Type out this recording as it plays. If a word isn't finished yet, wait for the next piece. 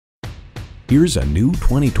Here's a new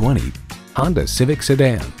 2020 Honda Civic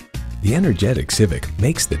sedan. The energetic Civic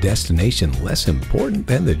makes the destination less important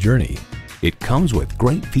than the journey. It comes with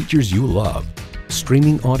great features you love: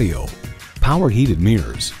 streaming audio, power heated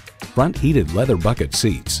mirrors, front heated leather bucket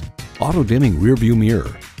seats, auto dimming rear view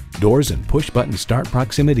mirror, doors and push button start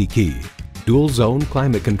proximity key, dual zone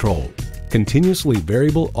climate control, continuously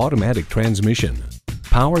variable automatic transmission,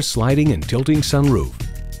 power sliding and tilting sunroof,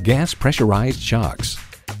 gas pressurized shocks,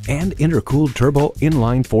 and intercooled turbo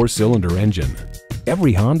inline 4-cylinder engine.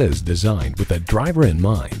 Every Honda is designed with the driver in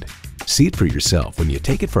mind. See it for yourself when you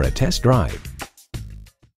take it for a test drive.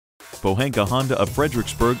 Pohanka Honda of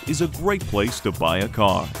Fredericksburg is a great place to buy a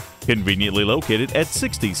car. Conveniently located at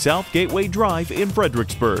 60 South Gateway Drive in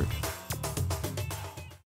Fredericksburg.